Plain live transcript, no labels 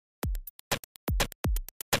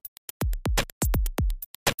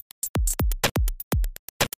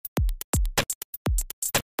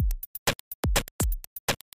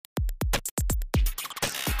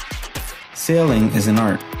Sailing is an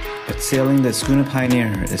art, but sailing the Schooner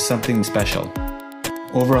Pioneer is something special.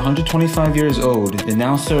 Over 125 years old, it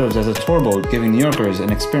now serves as a tour boat, giving New Yorkers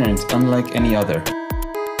an experience unlike any other.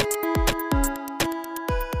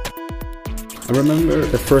 I remember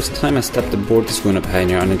the first time I stepped aboard the Schooner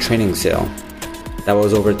Pioneer on a training sail. That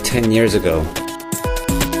was over 10 years ago.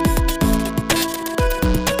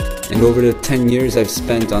 And over the 10 years I've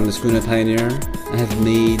spent on the Schooner Pioneer, I have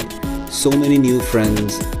made so many new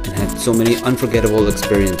friends and had so many unforgettable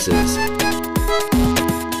experiences.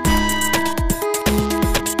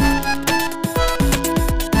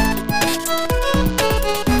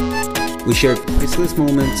 We shared priceless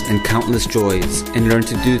moments and countless joys and learned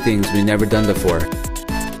to do things we've never done before.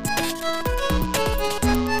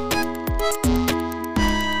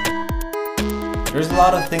 There's a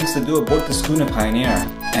lot of things to do aboard the Schooner Pioneer,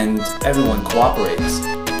 and everyone cooperates.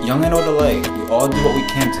 Young and old alike, we all do what we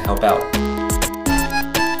can to help out.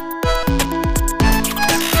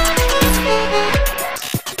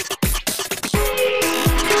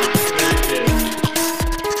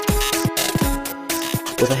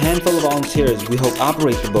 With a handful of volunteers, we help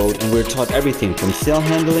operate the boat, and we're taught everything from sail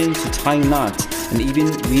handling to tying knots and even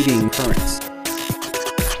reading currents.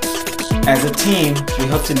 As a team, we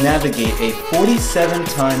hope to navigate a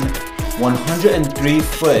 47-ton,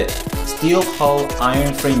 103-foot steel hull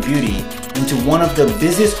iron frame beauty into one of the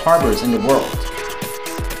busiest harbors in the world.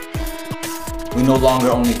 We no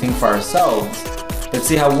longer only think for ourselves, but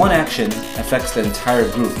see how one action affects the entire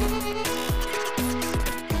group.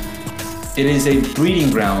 It is a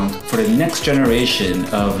breeding ground for the next generation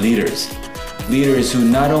of leaders. Leaders who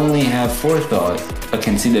not only have forethought, but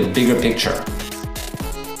can see the bigger picture.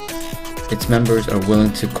 Its members are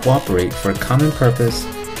willing to cooperate for a common purpose,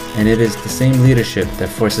 and it is the same leadership that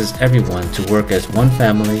forces everyone to work as one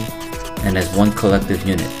family and as one collective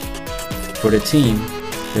unit. For the team,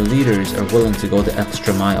 the leaders are willing to go the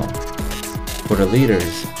extra mile. For the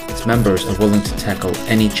leaders, its members are willing to tackle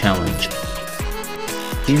any challenge.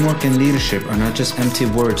 Teamwork and leadership are not just empty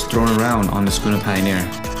words thrown around on the Schooner Pioneer.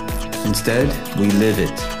 Instead, we live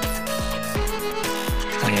it.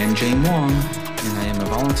 I am Jane Wong, and I am a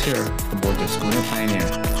volunteer aboard the Schooner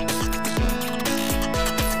Pioneer.